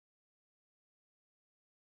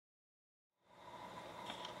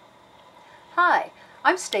Hi,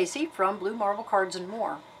 I'm Stacy from Blue Marble Cards and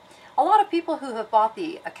More. A lot of people who have bought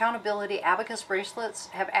the AcCountAbility Abacus Bracelets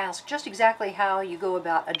have asked just exactly how you go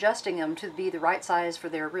about adjusting them to be the right size for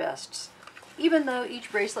their wrists. Even though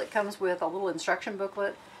each bracelet comes with a little instruction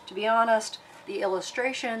booklet, to be honest, the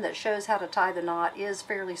illustration that shows how to tie the knot is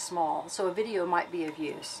fairly small, so a video might be of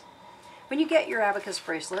use. When you get your abacus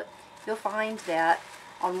bracelet, you'll find that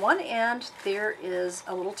on one end there is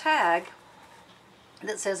a little tag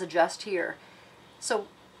that says adjust here. So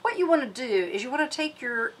what you want to do is you want to take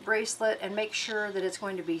your bracelet and make sure that it's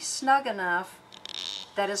going to be snug enough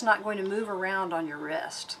that it's not going to move around on your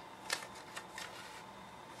wrist.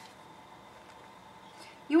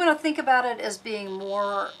 You want to think about it as being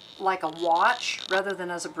more like a watch rather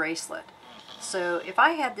than as a bracelet. So if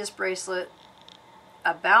I had this bracelet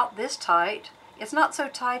about this tight, it's not so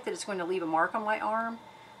tight that it's going to leave a mark on my arm,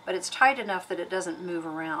 but it's tight enough that it doesn't move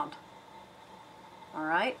around.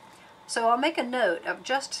 Alright, so I'll make a note of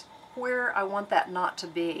just where I want that knot to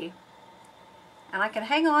be. And I can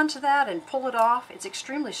hang on to that and pull it off. It's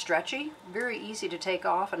extremely stretchy, very easy to take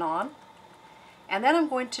off and on. And then I'm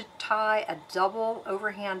going to tie a double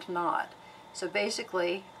overhand knot. So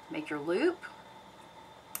basically, make your loop.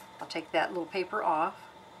 I'll take that little paper off.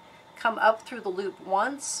 Come up through the loop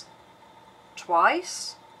once,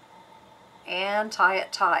 twice, and tie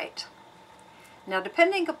it tight. Now,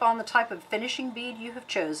 depending upon the type of finishing bead you have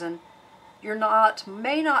chosen, your knot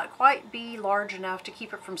may not quite be large enough to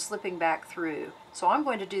keep it from slipping back through. So I'm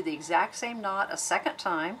going to do the exact same knot a second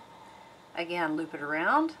time. Again, loop it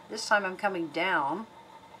around. This time I'm coming down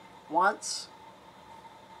once,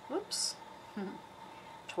 whoops,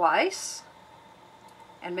 twice,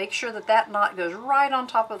 and make sure that that knot goes right on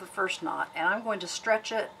top of the first knot. And I'm going to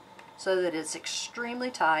stretch it so that it's extremely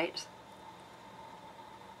tight.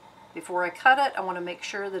 Before I cut it, I want to make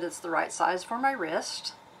sure that it's the right size for my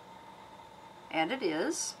wrist, and it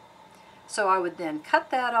is. So I would then cut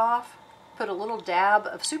that off, put a little dab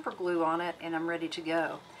of super glue on it, and I'm ready to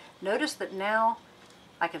go. Notice that now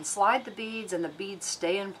I can slide the beads and the beads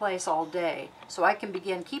stay in place all day, so I can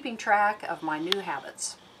begin keeping track of my new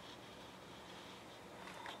habits.